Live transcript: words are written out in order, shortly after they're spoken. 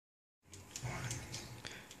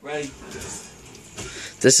Ready.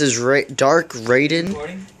 This is Dark Raiden.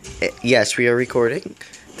 Recording? Yes, we are recording.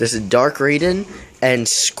 This is Dark Raiden and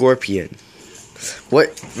Scorpion.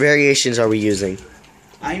 What variations are we using?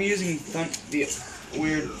 I'm using the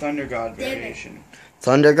weird Thunder God variation.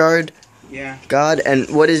 Thunder Guard? Yeah. God, and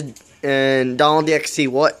what is... And Donald DXT,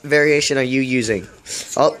 what variation are you using?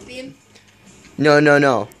 Scorpion? Oh,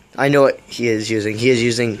 no. I know what he is using. He is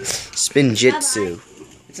using Spin Jitsu.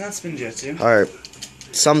 It's not Spin Jitsu. Or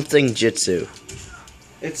something Jitsu.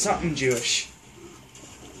 It's something Jewish.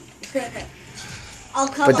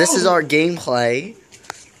 But this is our gameplay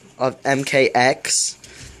of MKX.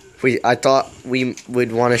 I thought we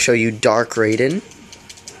would want to show you Dark Raiden.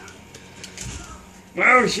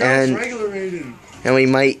 No, show us regular Raiden. And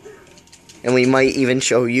we might even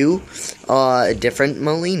show you a different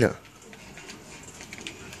Melina.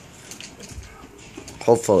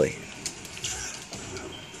 Hopefully.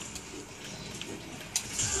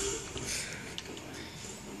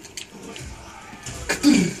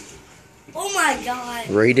 Oh my god.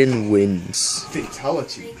 Raiden wins.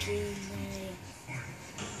 Fatality.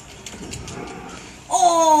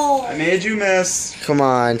 Oh! I made you miss. Come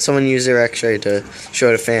on, someone use their X-ray to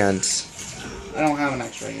show the fans. I don't have an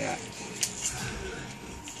X-ray yet.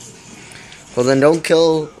 Well, then don't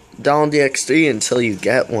kill Donald DXT until you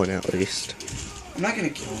get one, at least. I'm not gonna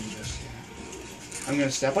kill him just yet. I'm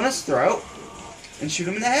gonna step on his throat and shoot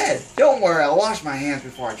him in the head. Don't worry, I'll wash my hands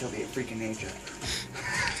before I kill the freaking nature.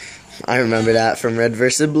 I remember that from Red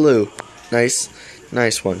vs. Blue. Nice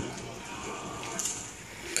one.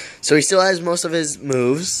 So he still has most of his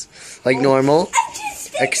moves, like normal,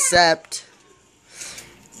 except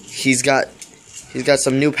he's got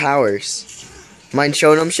some new powers. Mind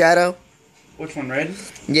showing him, Shadow? Which one, Red?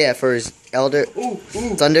 Yeah, for his Elder Ooh.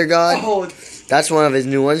 Thunder God. Oh, That's one of his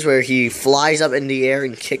new ones where he flies up in the air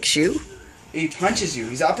and kicks you. he punches you.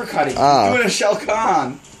 He's uppercutting. Oh. He's doing a Shao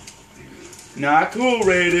Kahn. Not cool,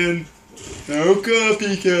 Raiden. No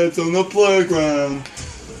copycats on the playground.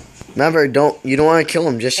 Remember, you don't want to kill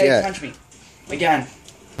him just Hey, yet. punch me. Again.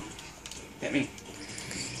 Hit me.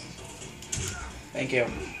 Thank you.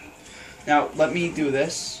 Now, let me do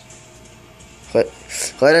this.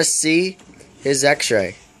 Let us see his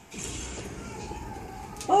X-ray.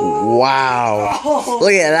 Oh. Wow! Oh.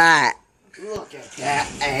 Look at that! Look at that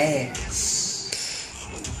ass.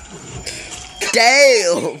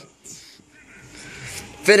 Damn!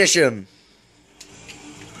 Finish him.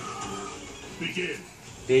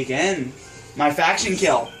 Begin. My faction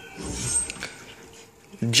kill.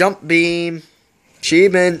 Jump beam.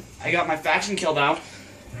 Achievement. I got my faction kill now.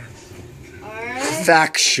 Alright.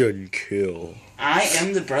 Faction kill. I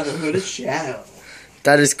am the Brotherhood of Shadow.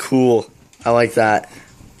 That is cool. I like that.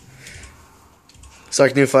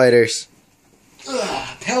 Select new fighters.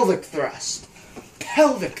 Ugh, pelvic thrust.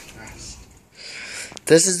 Pelvic thrust.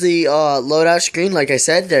 This is the loadout screen. Like I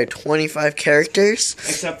said, there are 25 characters.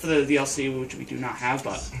 Except for the DLC, which we do not have,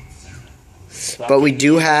 but... But we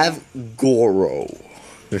do have Goro.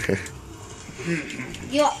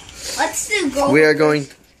 Yo, let's do gold. We are going...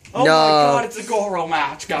 Oh No. my god, it's a Goro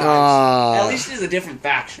match, guys. At least it's a different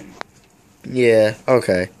faction. Yeah,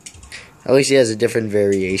 okay. At least he has a different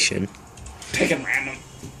variation. Picking random.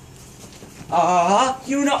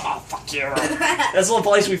 You know... Oh, fuck you. That's the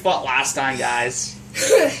place we fought last time, guys.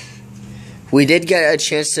 We did get a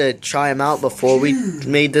chance to try him out before we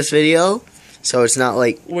made this video. So it's not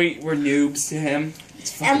like... We're noobs to him.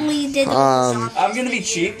 And we did Um, I'm gonna be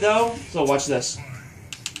cheap, though, so watch this.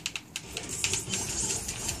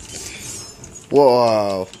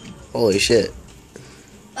 Whoa. Holy shit.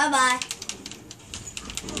 Bye-bye.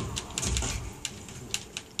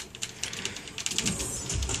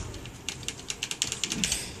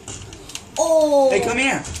 Oh. Hey, come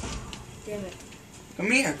here. Damn it.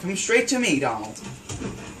 Come here. Come straight to me, Donald.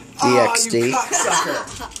 DXD. Oh, you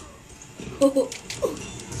cocksucker.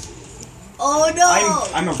 Oh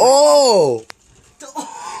no. I'm a... Oh!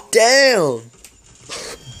 Damn!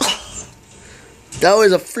 That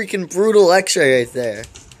was a freaking brutal X-ray right there.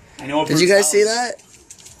 I know. Did you guys see that?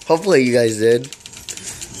 Hopefully you guys did.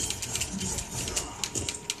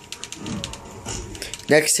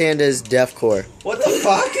 Next hand is Death-Cor. What the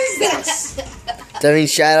fuck is this? That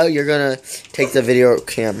means, Shadow, you're gonna take the video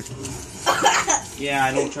cam. Yeah,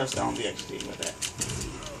 I don't trust Donald DXT with it.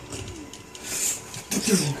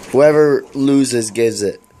 Whoever loses gives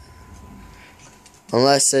it.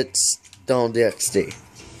 Unless it's Donald DXT.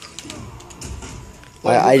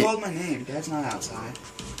 Oh, you called my name. Dad's not outside.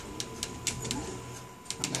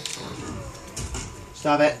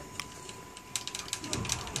 Stop it.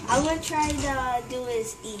 I'm gonna try to do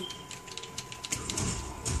his E.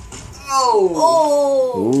 Oh!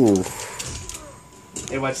 Oh. Ooh.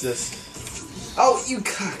 Hey, watch this. Oh, you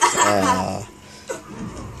cock.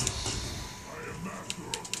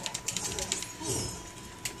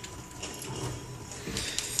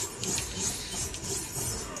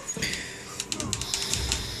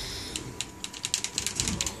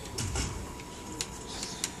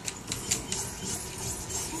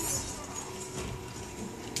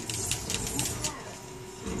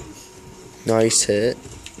 Nice hit.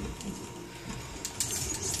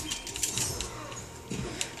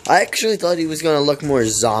 I actually thought he was gonna look more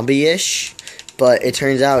zombie-ish, but it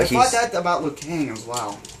turns out I thought that about Liu Kang as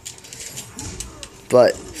well.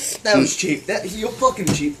 But That was cheap. You fucking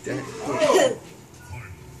cheap. That.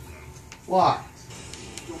 What?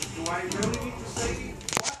 Do I really need to say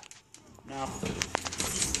what? No.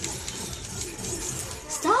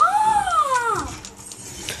 Stop!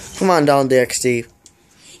 come on, Donald DXD.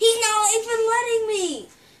 He's not even letting me.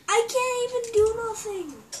 I can't even do nothing.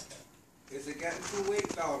 Is it getting too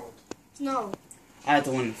weak, Donald? No. I had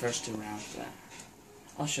to win the first 2 rounds for that.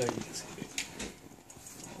 I'll show you this.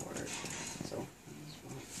 Forward. So,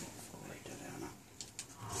 forward to down.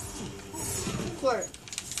 Twerk.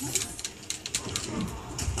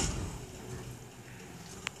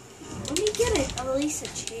 Let me get it. At least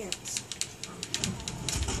a chance.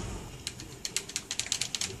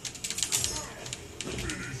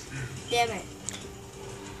 Damn it.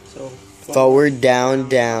 So, Forward, down,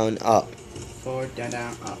 down, up. Forward, down,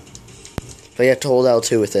 down, up. But you have to hold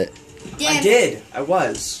L2 with it. Damn I did. I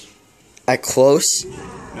was. At close?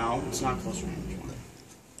 No, it's not close range.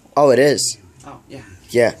 Oh, it is. Oh, yeah.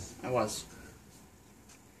 Yeah. I was.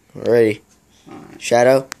 Alrighty. Alright.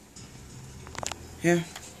 Shadow. Yeah.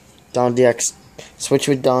 Donald DX. Switch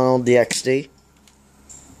with Donald DXD.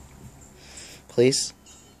 Please.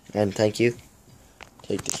 And thank you.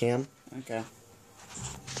 Take the cam. Okay.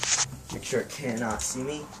 Make sure it cannot see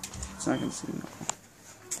me. It's not gonna see me.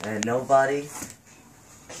 And nobody.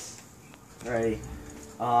 Alrighty.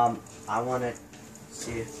 I want to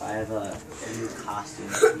see if I have a new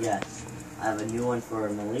costume. Yes. I have a new one for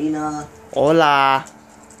Melina. Hola.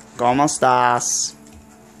 ¿Cómo estás?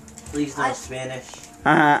 Please no Spanish.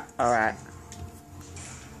 Haha. Alright.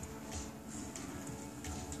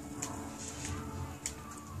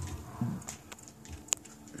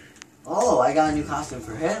 Oh, I got a new costume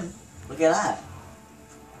for him. Look at that.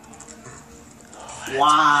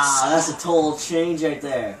 Wow, that's a total change right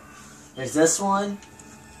there. There's this one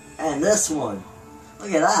and this one.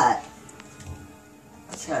 Look at that.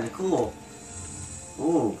 That's kind of cool.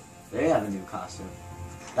 Ooh, they have a new costume.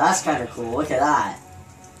 That's kind of cool. Look at that.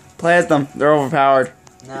 Play as them. They're overpowered.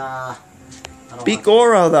 Nah. I don't Beat want-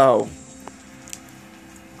 Goro, though.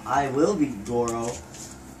 I will beat Goro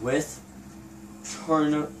with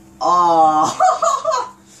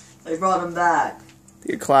Oh, they brought him back.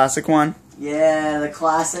 The classic one. Yeah, the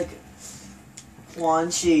classic Quan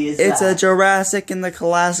Chi is It's a back. Jurassic in the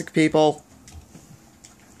classic, people.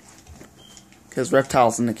 Because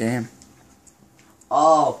Reptile's in the game.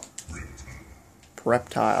 Oh.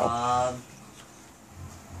 Reptile. I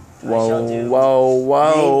shall Whoa, do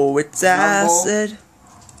whoa, it's Rumble. acid.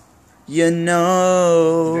 You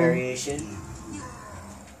know. variation.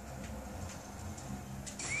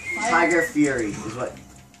 Tiger Fury is what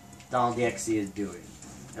Donald DXC is doing.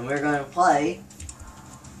 And we're going to play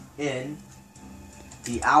in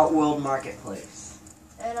the Outworld Marketplace.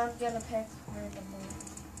 And I'm gonna pick randomly.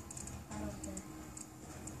 I don't care.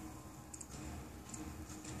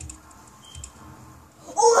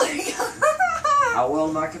 Oh my god!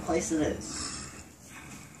 Outworld Marketplace it is.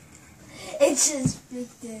 It's just big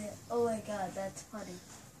there. Oh my god, that's funny.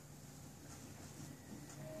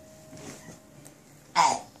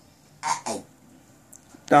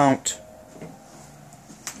 Don't.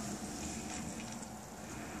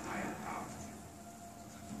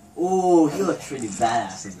 Ooh, he looks pretty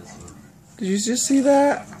badass in this one. Did you just see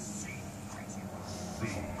that?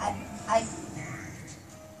 I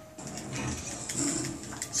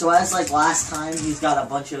So as like last time, he's got a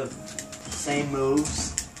bunch of same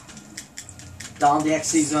moves. Donald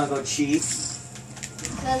DXC's gonna go cheap.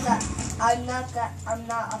 because I'm not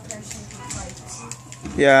a person who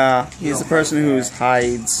fights. Yeah, he's the person who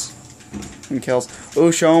hides and kills.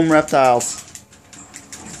 Ooh, show him reptiles.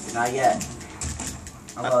 Not yet.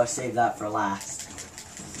 I'm gonna save that for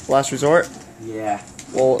last. Last resort? Yeah.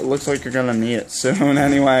 Well, it looks like you're gonna need it soon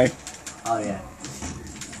anyway. Oh yeah.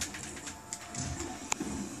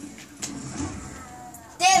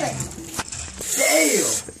 Damn it!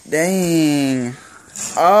 Damn! Dang.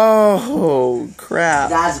 Oh, crap.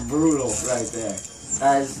 That's brutal right there.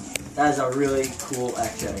 That is a really cool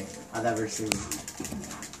X-ray I've ever seen.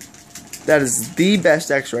 That is the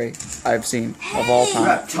best X-ray I've seen of all time.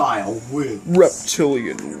 Reptile wins.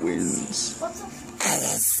 Reptilian wins. What's up?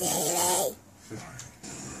 Hello.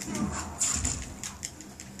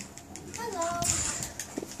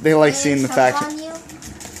 They like seeing the Choke fact. on you?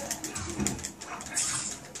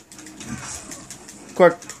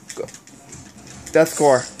 Quick, go.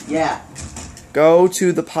 Death-Cor. Yeah. Go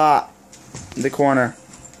to the pot in the corner.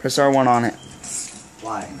 Press R1 on it.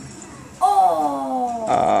 Why?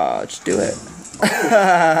 Oh. Just do it.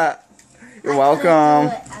 You're I welcome.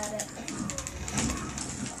 couldn't do it at it.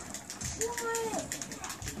 What?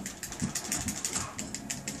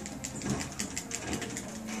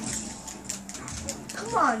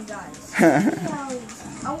 Come on, guys.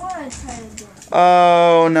 I want to try to do it.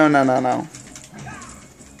 Oh, no.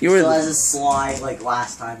 You Still were. has a slide like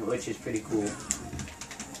last time, which is pretty cool.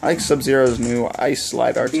 I like Sub-Zero's new ice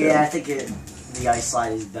slide R2. Yeah, I think the ice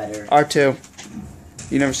slide is better. R2.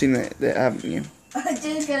 You never seen that, haven't you? I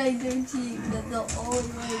just gotta guarantee that the only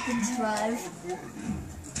way you can survive.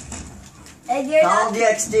 And you're Call not. the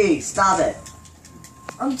XD. Stop it.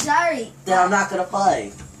 I'm sorry. Then I'm not gonna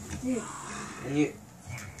play. Dude, And you.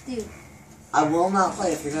 dude, I will not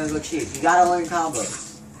play if you're gonna go cheap. You gotta learn combos.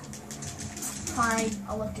 fine.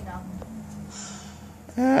 I'll look it up.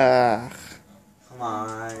 Ah. Come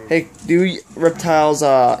on. Hey, do Reptile's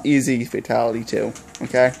easy fatality too,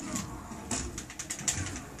 okay?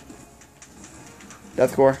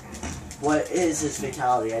 Death-Cor. What is his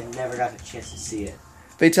fatality? I never got a chance to see it.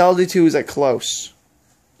 Fatality 2 is at close.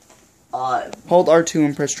 Hold R2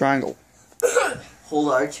 and press triangle. Hold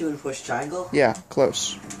R2 and push triangle? Yeah,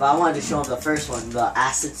 close. But I wanted to show him the first one, the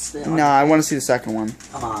acid spin. Nah, I want to see the second one.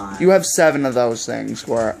 Come on. You have 7 of those things,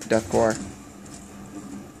 Death-Cor.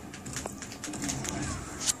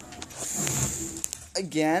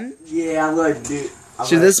 Again? Yeah, I'm going to do.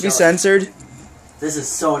 Should this be censored? This is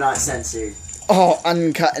so not censored. Oh,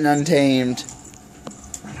 uncut and untamed.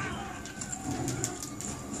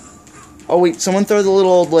 Oh wait, someone throw the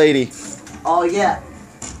little old lady. Oh yeah.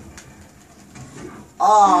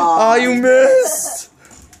 Oh. Oh, you missed.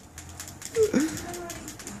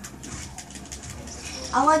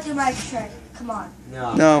 I want to do my trick. Come on.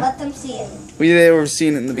 No. No, Let them see it. they were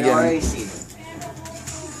seeing it in the We already beginning. seen it.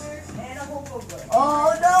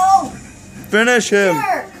 Oh no! Finish him.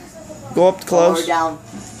 Jerk! Go up Oh, close. we're down.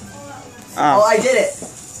 Oh, Oh. I did it.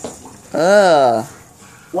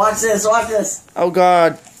 Watch this. Watch this. Oh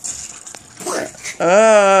god.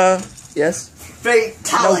 Yes.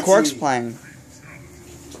 Fatality. No, Quark's playing.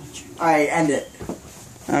 All right, end it.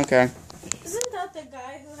 Okay. Isn't that the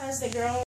guy who has the girl